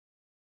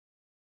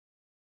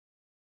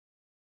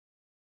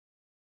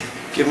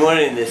Good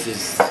morning, this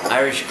is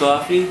Irish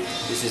Coffee.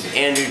 This is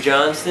Andrew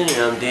Johnston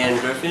and I'm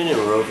Dan Griffin, and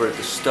we're over at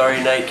the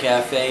Starry Night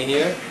Cafe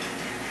here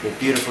with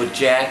beautiful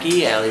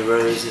Jackie. Allie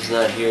Rose is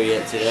not here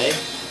yet today,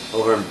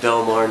 over in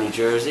Belmar, New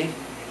Jersey.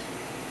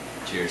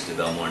 Cheers to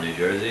Belmar, New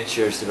Jersey.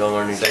 Cheers to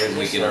Belmar, New Jersey. Second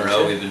week in a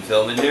row we've been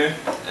filming here,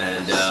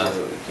 and let's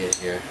see what we get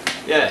here.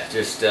 Yeah,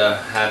 just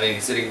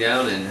sitting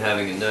down and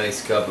having a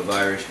nice cup of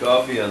Irish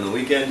coffee on the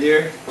weekend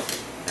here,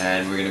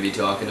 and we're going to be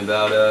talking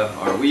about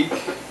our week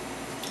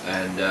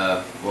and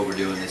what we're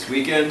doing this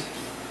weekend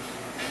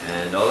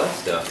and all that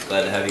stuff.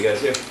 Glad to have you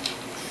guys here.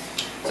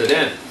 So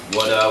Dan,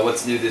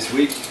 what's new this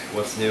week?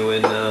 What's new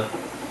in the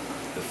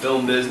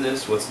film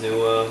business? What's new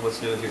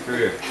with your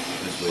career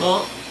this week?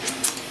 Well,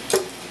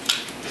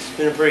 it's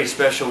been a pretty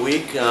special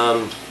week.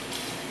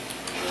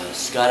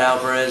 Scott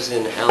Alvarez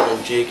and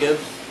Alan Jacob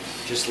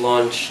just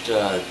launched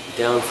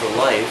Down for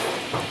Life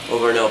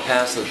over in El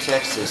Paso,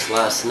 Texas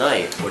last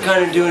night. We're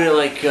kind of doing it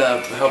like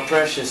how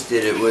Precious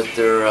did it with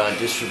their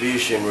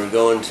distribution. We're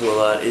going to a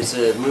lot. It's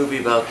a movie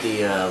about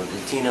the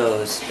Latino,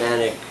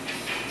 Hispanic,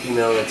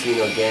 female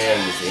Latino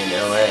gangs in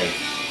LA.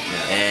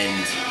 Yeah.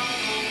 And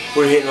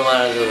we're hitting a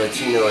lot of the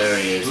Latino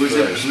areas. Who's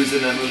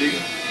in that movie?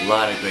 A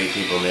lot of great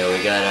people, man.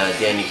 We got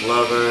Danny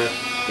Glover,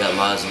 we got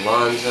Laz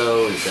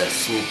Alonso, we've got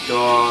Snoop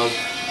Dogg,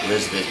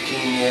 Elizabeth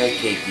Pena,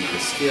 Kate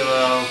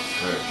DiCastillo.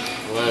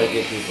 A lot of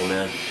good people,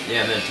 man.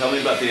 Yeah, man. Tell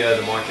me about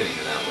the marketing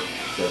of that one.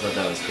 So I thought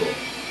that was cool.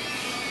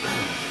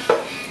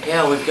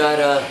 Yeah, we've got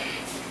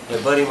my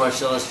buddy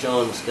Marcellus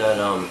Jones got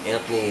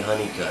Anthony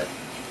Honeycutt,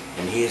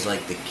 and he is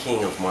like the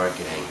king of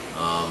marketing.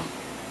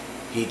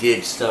 He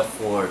did stuff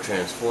for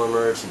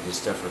Transformers, he did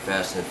stuff for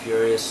Fast and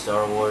Furious,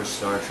 Star Wars,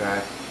 Star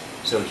Trek.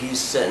 So he's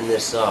setting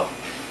this up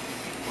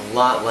a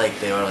lot like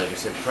they are, like I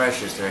said,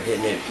 Precious. They're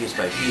hitting it piece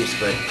by piece,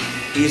 but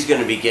he's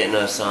going to be getting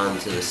us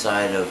onto the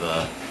side of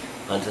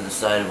one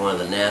of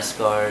the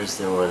NASCARs,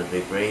 then one of the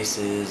big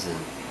races, and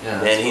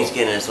yeah, man, he's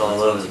getting us all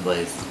over the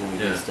place. It's going to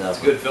be good stuff.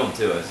 It's a good film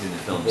too. I've seen the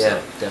film.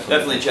 Yeah, so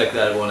definitely check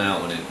that one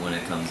out when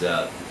it comes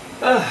out.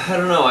 I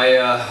don't know.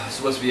 I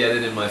supposed to be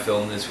editing my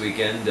film this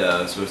weekend.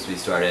 Supposed to be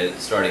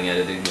starting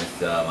editing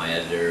with my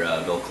editor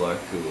Bill Clark,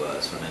 who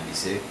is from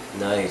NBC.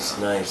 Nice.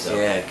 So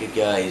yeah, good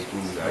guy. He's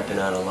been helping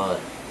out a lot.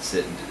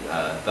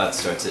 About to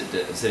start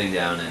sitting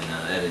down and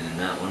editing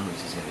that one, which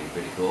is going to be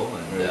pretty cool.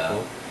 And, very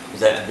cool. Is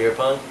that the beer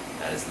pong?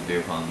 That is the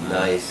beer pong.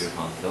 Nice. Beer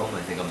pong film.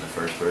 I think I'm the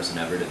first person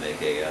ever to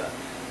make a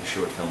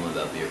short film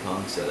about beer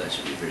pong, so that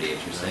should be pretty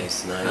interesting.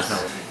 Nice.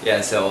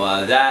 Yeah. So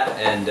that,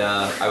 and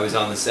I was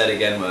on the set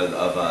again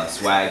of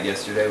Swag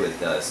yesterday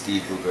with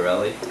Steve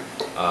Bucarelli.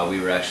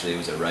 It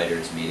was a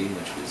writers' meeting,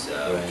 which was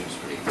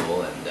pretty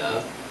cool,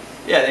 and.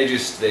 Yeah, they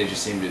just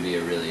seem to be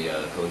a really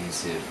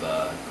cohesive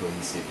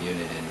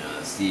unit,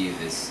 and Steve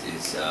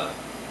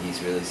he's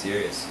really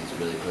serious. He's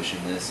really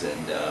pushing this,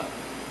 and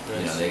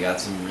you know, they got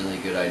some really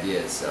good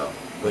ideas. So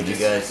what did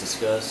you guys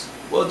discuss?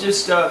 Well,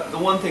 just the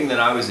one thing that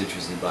I was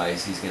interested by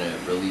is he's going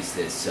to release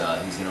this.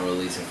 He's going to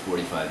release a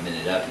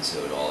 45-minute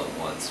episode all at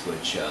once,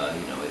 which you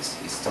know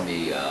is to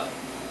me,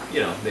 you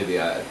know, maybe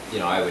I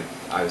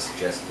would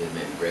suggest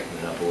maybe breaking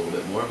it up a little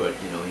bit more, but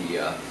you know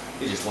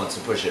he just wants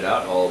to push it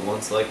out all at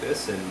once like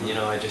this, and you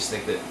know, I just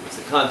think that if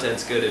the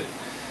content's good, it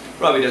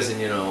probably doesn't,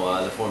 you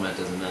know, the format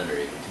doesn't matter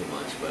even too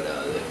much. But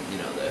you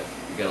know,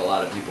 we got a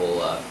lot of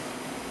people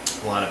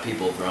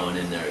throwing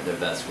in their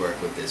best work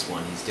with this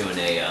one. He's doing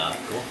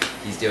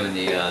he's doing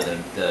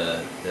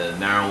the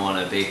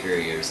marijuana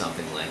bakery or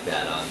something like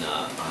that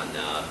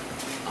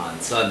on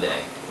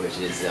Sunday, which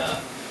is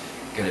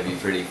gonna be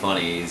pretty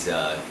funny.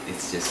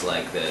 It's just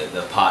like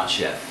the pot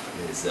chef.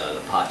 Is the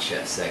pot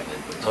chef segment,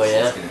 which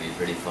is going to be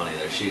pretty funny.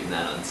 They're shooting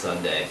that on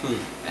Sunday,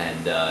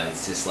 and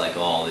it's just like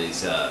all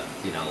these,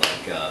 you know,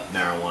 like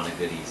marijuana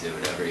goodies or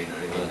whatever. You know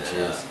what I mean? You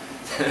know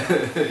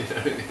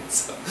what I mean?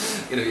 So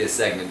it's going to be a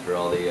segment for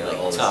all the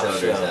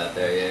stoners out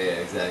there.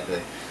 Yeah,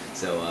 exactly.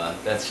 So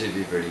that should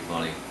be pretty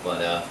funny.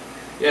 But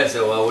yeah.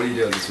 So what are you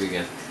doing this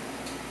weekend?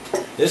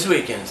 This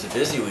weekend's a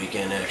busy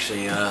weekend,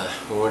 actually.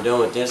 When we're done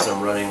with this,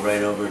 I'm running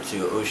right over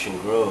to Ocean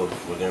Grove.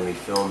 We're going to be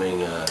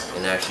filming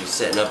and actually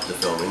setting up the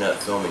film. We're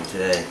not filming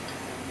today.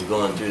 We're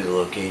going through the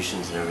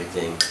locations and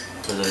everything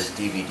for those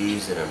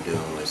DVDs that I'm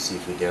doing with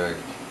Seafood Derek.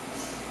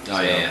 Oh,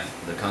 so, yeah,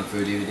 the Kung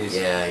Fu DVDs?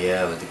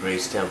 Yeah, with the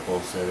Grace Temple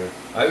Center.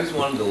 I always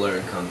wanted to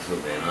learn Kung Fu,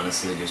 man,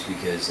 honestly, just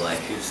because,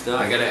 like, good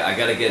stuff. I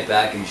gotta get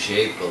back in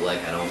shape, but,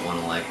 like, I don't want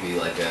to, like, be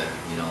like a,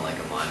 you know, like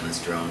a mindless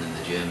drone in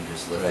the gym,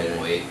 just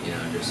lifting weight, you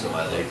know, just so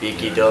I, like,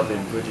 pick it up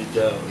and put it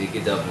down. Pick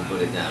it up and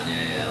put it down,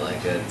 yeah,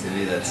 like, to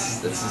me,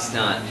 that's just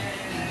not,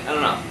 I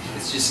don't know,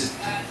 it's just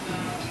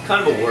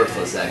kind of a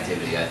worthless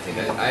activity, I think.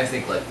 I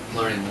think, like,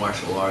 learning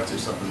martial arts or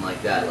something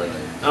like that, like,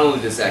 not only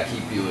does that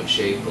keep you in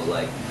shape, but,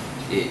 like,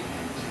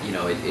 you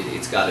know,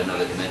 it's got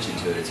another dimension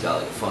to it. It's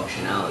got like a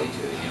functionality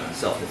to it, you know,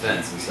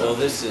 self-defense and stuff. Well,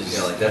 this is, you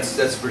know, like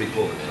that's pretty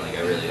cool to me. Like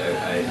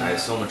I have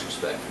so much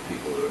respect for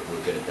people who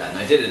are good at that. And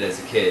I did it as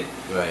a kid,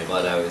 right?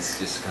 But I was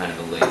just kind of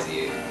a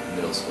lazy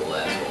middle school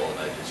asshole, and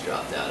I just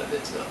dropped out of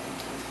it. So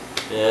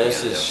yeah,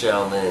 this is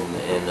Shaolin,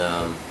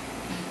 and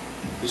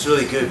It's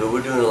really good, but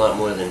we're doing a lot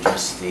more than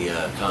just the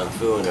Kung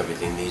Fu and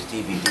everything. These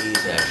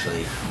DVDs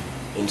actually,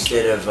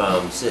 instead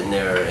of sitting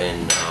there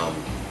and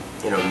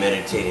you know,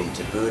 meditating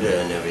to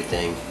Buddha and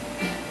everything,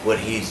 what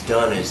he's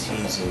done is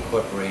he's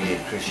incorporated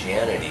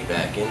Christianity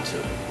back into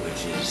it,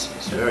 which is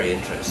very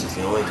interesting. It's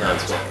the only time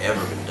it's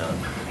ever been done.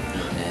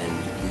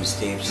 And these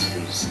tapes,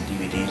 these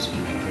DVDs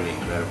are pretty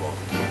incredible.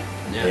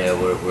 Yeah,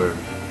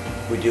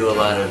 we do a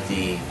lot of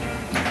the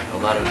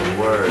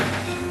word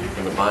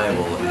from the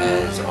Bible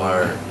as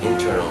our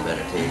internal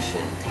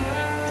meditation,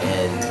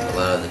 and a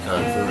lot of the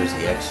Kung Fu is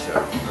the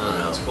external.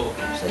 That's cool.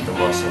 It's like the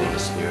muscle of the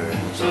spirit.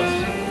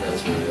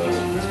 That's really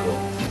awesome. That's cool.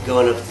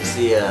 Going up to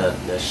see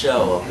a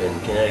show up in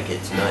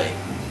Connecticut tonight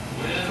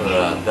for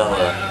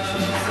Bella.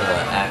 She's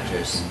an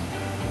actress.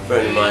 A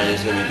friend of mine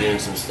is going to be doing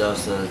some stuff,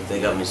 so they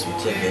got me some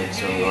tickets,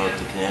 so I'm going up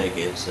to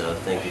Connecticut. So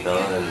thank you,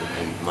 Bella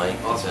and Mike.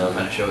 Awesome. What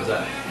kind of show is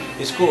that?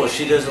 It's cool.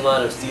 She does a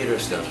lot of theater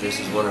stuff. This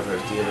is one of her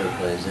theater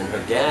plays, and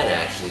her dad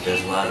actually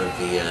does a lot of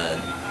the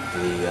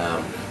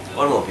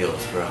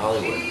automobiles for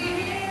Hollywood,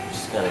 which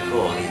is kind of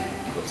cool.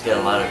 He's got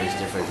a lot of his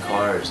different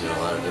cars and a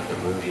lot of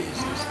different movies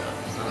and stuff.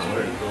 Oh,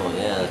 Pretty cool,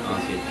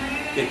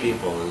 yeah. Good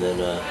people, and then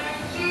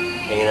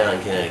hanging out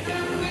in Connecticut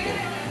for the weekend.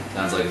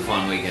 Sounds like a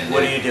fun weekend.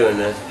 What are you doing,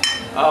 man?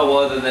 Oh, well,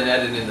 other than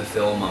editing the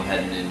film, I'm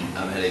heading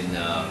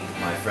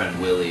my friend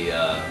Willie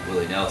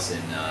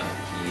Nelson.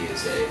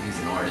 He's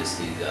an artist.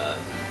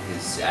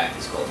 His act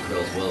is called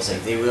Curls Wilson.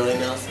 Like the Willie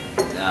Nelson?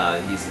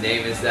 His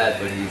name is that,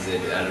 but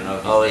I don't know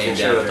if he's I named wasn't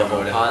sure with the after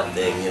whole him or pot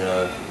thing, you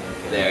know.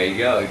 There you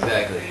go,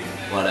 exactly.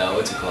 But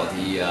what's it called?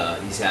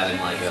 He's having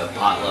like a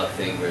potluck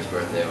thing for his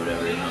birthday or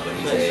whatever, you know. But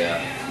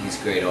he's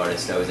a great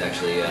artist. I was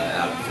actually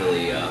out in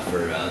Philly for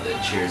the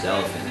Cheers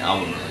Elephant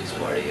album release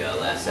party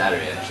last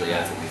Saturday. Actually,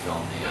 after we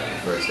filmed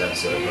the first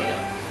episode.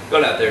 But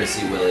going out there to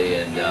see Willie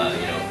and you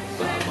know,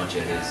 a bunch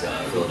of his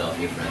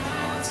Philadelphia friends and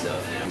all that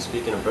stuff. You know. And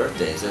speaking of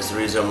birthdays, that's the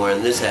reason I'm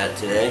wearing this hat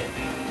today.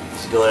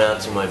 It's going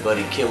out to my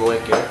buddy Kim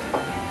Wicker,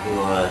 who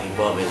he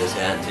bought me this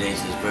hat.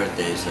 Today's his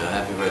birthday, so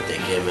happy birthday,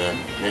 Kim, man.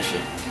 Miss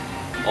you.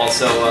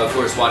 Also, of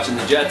course, watching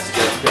the Jets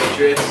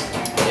Patriots.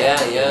 Yeah,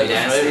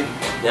 that's right.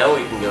 Now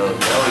we can go.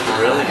 Now we can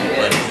really be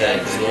buddies,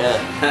 actually.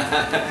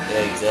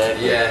 Yeah,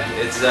 exactly. Yeah,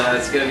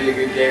 it's gonna be a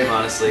good game,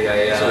 honestly.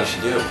 That's what we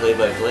should do. Play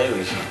by play.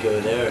 We should go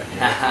there.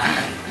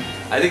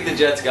 I think the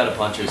Jets got a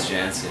puncher's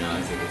chance. You know,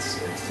 I think it's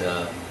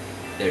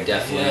they're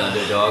definitely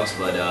underdogs,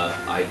 but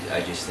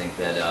I just think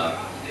that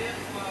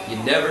you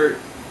never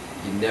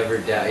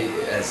doubt.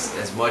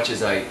 As much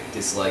as I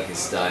dislike his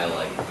style,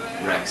 like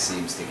Rex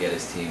seems to get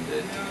his team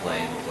to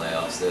play in the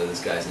playoffs. Though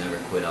this guy's never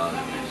quit on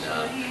him,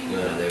 and you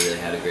know, they really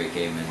had a great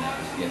game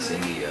against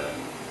Indy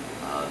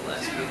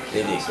last week.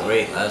 They did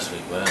great last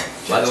week. Wow.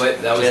 By the way,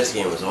 that Jets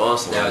game was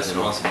awesome. That was an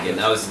awesome game.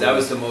 That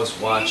was the most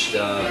watched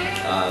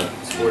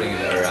sporting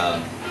or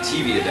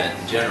TV event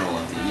in general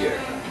of the year.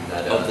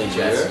 Of the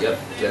Jets, year? Yep,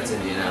 Jets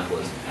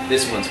Indianapolis.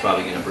 This one's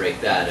probably going to break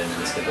that, and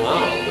then it's going to go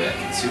all the way up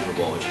to the Super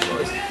Bowl, which is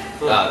always.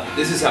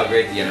 This is how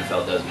great the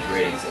NFL does with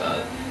ratings.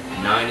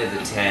 9 of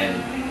the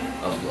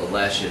 10 of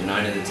last year,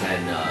 9 of the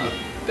 10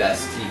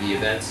 best TV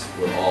events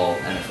were all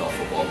NFL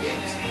football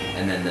games,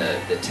 and then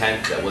the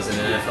 10th that wasn't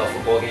an NFL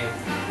football game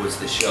was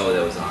the show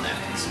that was on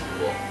after the Super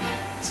Bowl.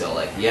 So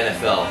like the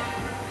NFL,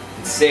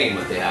 insane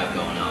what they have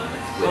going on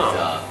with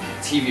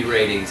TV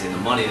ratings and the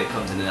money that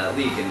comes into that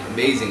league, and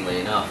amazingly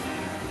enough,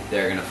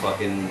 they're gonna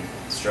fucking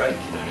strike.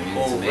 You know what I mean?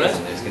 It's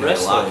amazing. There's gonna be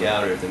a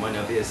lockout, or there might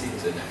not be a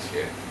season next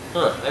year.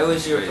 Huh? I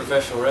always hear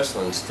professional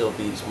wrestling still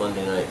beats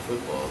Monday Night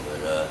Football,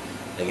 but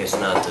I guess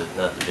not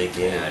the big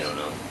games. Yeah, I don't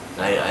know.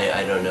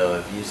 I don't know.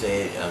 If you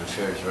say it, I'm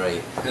sure it's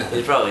right.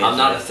 It probably is. I'm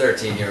not right. a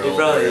 13-year-old. It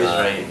probably is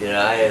right. You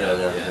know, I don't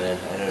know, man.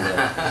 I don't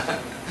know.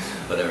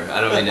 Whatever.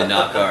 I don't mean to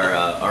knock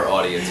our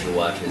audience who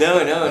watches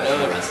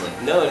professional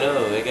wrestling. No.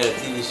 We got a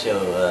TV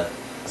show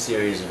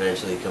series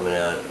eventually coming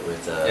out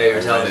with. Yeah, you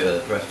were telling me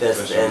about the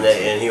professional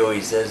and he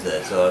always says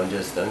that, so I'm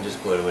just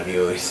quoting what he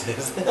always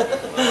says. Well,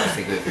 I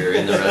think if you're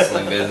in the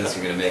wrestling business,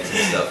 you're gonna make some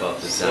stuff up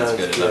that sounds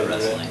good about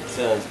wrestling. Right?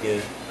 Sounds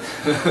good.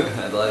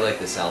 I like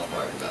the South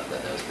Park about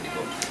that. That was pretty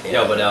cool.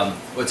 Yeah, but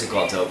what's it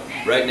called? So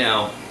right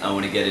now, I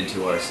want to get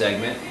into our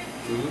segment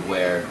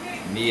where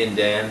me and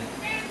Dan.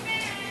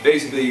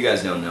 Basically, you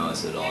guys don't know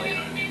us at all. You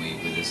know what I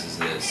mean? This is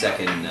the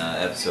second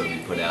episode we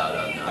put out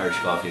on Irish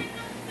Coffee.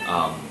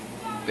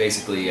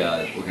 Basically,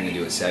 we're going to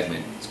do a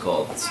segment. It's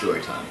called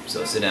Story Time.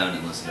 So sit down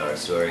and listen to our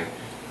story.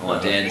 I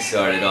want Dan to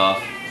start it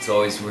off. It's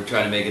always, we're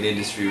trying to make it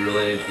industry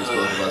related because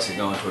both of us are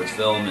going towards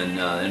film and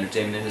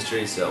entertainment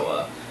industry.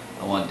 So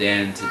I want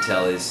Dan to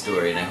tell his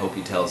story, and I hope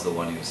he tells the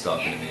one he was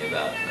talking to me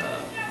about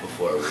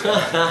before we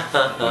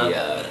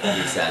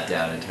sat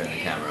down and turned the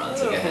camera on.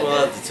 So go ahead. Well,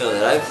 I'll have to tell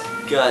that.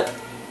 I've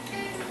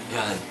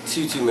got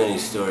too many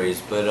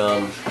stories, but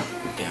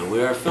yeah, we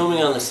were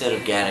filming on the set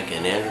of Gattaca,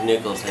 and Andrew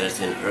Nichols had us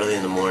in early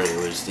in the morning.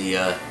 It was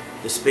the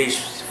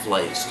space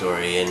flight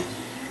story, and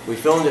we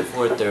filmed at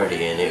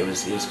 4:30, and it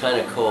was kind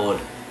of cold,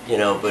 you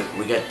know, but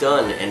we got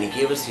done, and he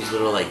gave us these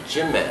little like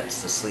gym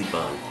mats to sleep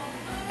on,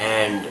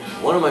 and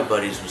one of my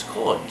buddies was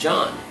called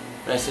John,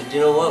 And I said, you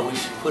know what? We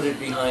should put it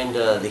behind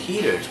the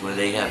heaters where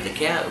they have the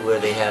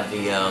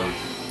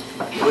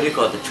what do you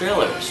call it? The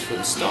trailers for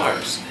the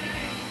stars.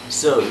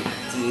 So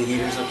the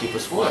heaters will keep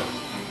us warm.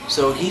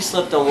 So he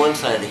slept on one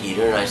side of the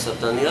heater and I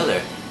slept on the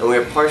other. And we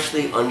were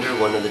partially under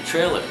one of the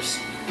trailers.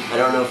 I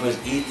don't know if it was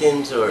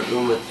Ethan's or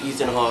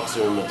Ethan Hawke's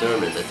or Uma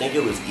Thurman's. I think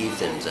it was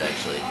Ethan's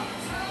actually.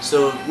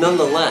 So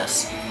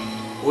nonetheless,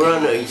 we're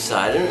on each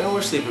side and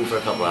we're sleeping for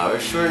a couple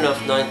hours. Sure enough,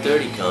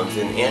 9:30 comes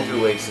and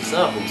Andrew wakes us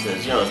up and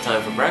says, you know, it's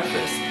time for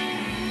breakfast.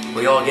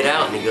 We all get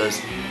out and he goes,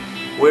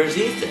 where's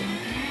Ethan?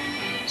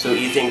 So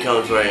Ethan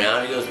comes right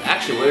out and he goes,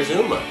 actually, where's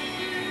Uma?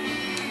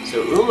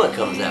 So Uma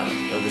comes out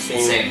of the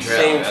same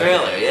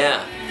trailer,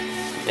 yeah.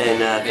 And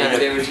kind of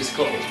they were just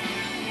cold.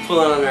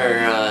 Pulling on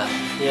her,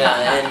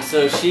 yeah, and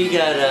so she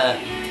got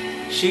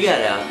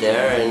out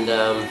there, and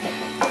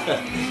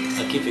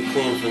I'll keep it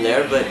clean from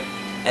there. But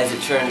as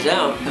it turns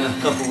out,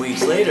 a couple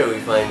weeks later, we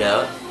find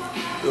out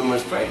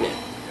Uma's pregnant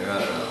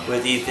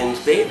with Ethan's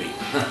baby.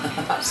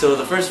 So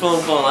the first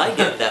phone call I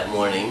get that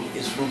morning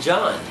is from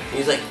John.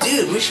 He's like,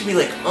 "Dude, we should be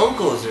like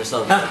uncles or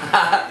something."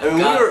 I mean,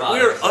 we were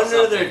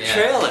under their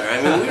trailer.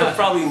 I mean, we were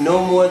probably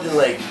no more than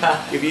like,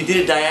 if you did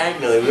it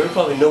diagonally, we were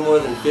probably no more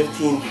than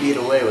 15 feet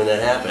away when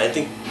that happened. I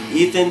think,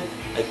 Ethan,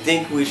 I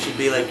think we should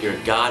be like your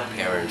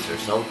godparents or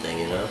something,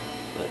 you know?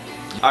 But.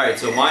 All right,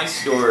 so my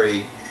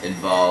story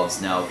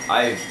involves, now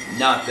I've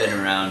not been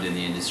around in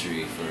the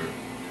industry for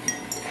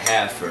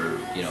half or,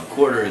 you know,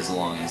 quarter as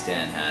long as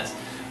Dan has.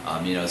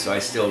 You know, so I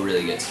still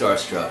really get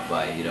starstruck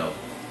by, you know,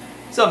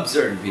 some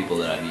certain people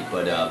that I meet.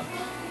 But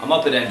I'm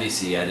up at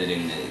NBC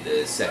editing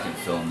the second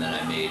film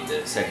that I made,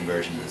 the second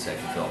version of the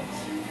second film,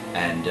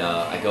 and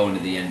I go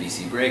into the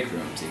NBC break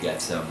room to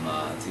get some,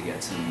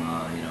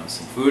 you know,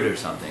 some food or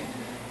something.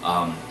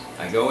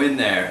 I go in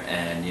there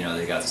and, you know,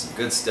 they got some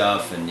good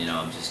stuff, and, you know,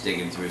 I'm just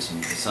digging through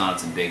some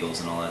croissants and bagels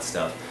and all that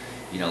stuff.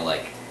 You know,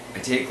 like, I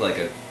take like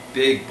a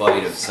big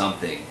bite of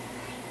something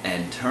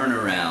and turn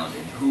around,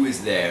 and who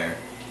is there?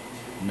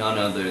 None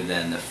other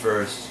than the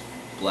first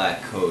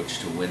black coach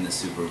to win the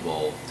Super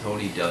Bowl,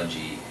 Tony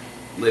Dungy,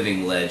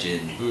 living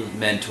legend,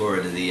 mentor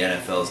to the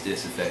NFL's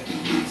disaffected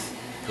youth.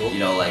 Cool. You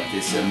know, like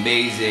this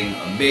amazing,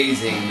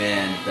 amazing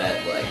man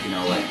that, like, you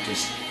know, like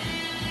just,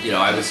 you know,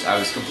 I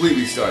was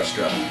completely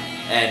starstruck.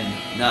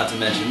 And not to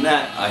mention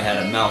that, I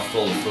had a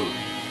mouthful of food.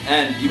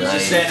 And he was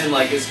just standing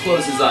like as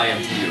close as I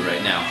am to you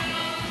right now.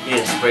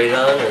 Being sprayed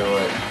on or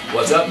what?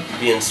 What's up?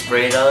 Being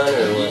sprayed on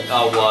or what?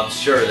 Oh, well, I'm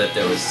sure that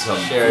there was some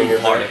food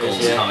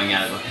particles coming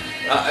out of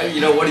it.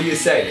 You know, what do you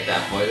say at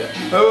that point?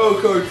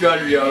 Hello, Coach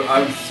Dungy,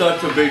 I'm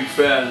such a big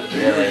fan.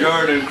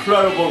 You're an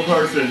incredible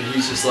person.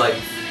 He's just like,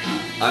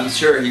 I'm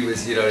sure he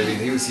was, you know what I mean,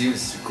 he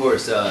was of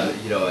course,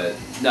 you know,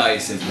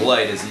 nice and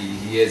polite as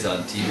he is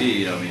on TV,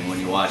 you know what I mean, when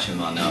you watch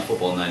him on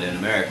Football Night in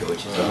America,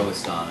 which is a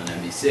host on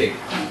NBC.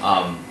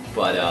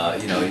 But,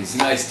 you know, he's a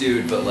nice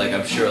dude, but, like,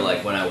 I'm sure,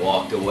 like, when I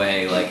walked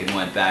away, like, and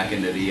went back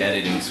into the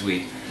editing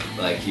suite,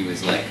 like, he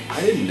was like,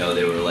 I didn't know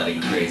they were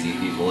letting crazy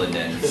people into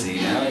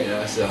NBC now, you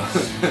know, so,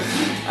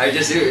 I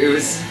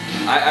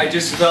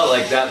just felt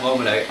like that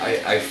moment,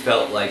 I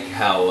felt like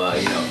how,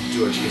 you know,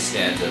 George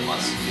Costanza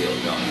must feel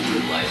going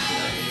through life, you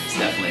know, it's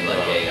definitely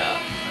like a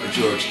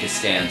George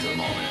Costanza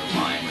moment of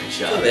mine, which...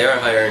 they are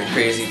hiring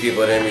crazy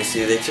people at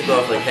NBC. They took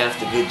off like half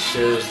the good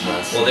shows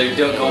last Well, they're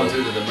going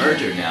through the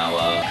merger now.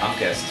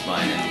 Comcast is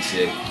buying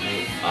NBC,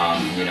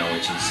 you know,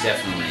 which is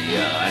definitely,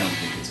 I don't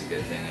think it's a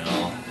good thing at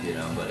all, you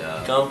know, but...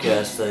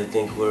 Comcast, I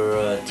think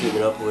we're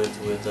teaming up with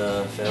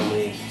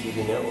Family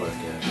TV Network,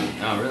 actually.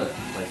 Oh, really?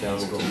 My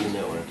Family TV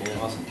Network, yeah.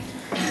 Awesome.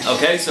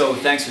 Okay, so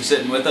thanks for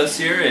sitting with us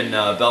here in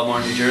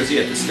Belmar, New Jersey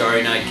at the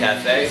Starry Night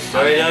Cafe.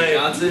 Starry Night.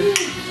 Johnson.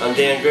 I'm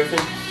Dan Griffin.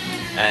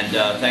 And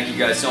thank you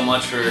guys so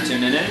much for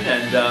tuning in,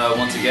 and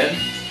once again,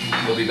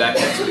 we'll be back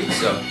next week,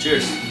 so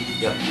cheers.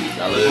 Yep.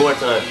 Salud. One more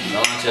time.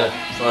 Salancha.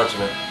 Salancha,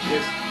 man.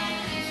 Cheers.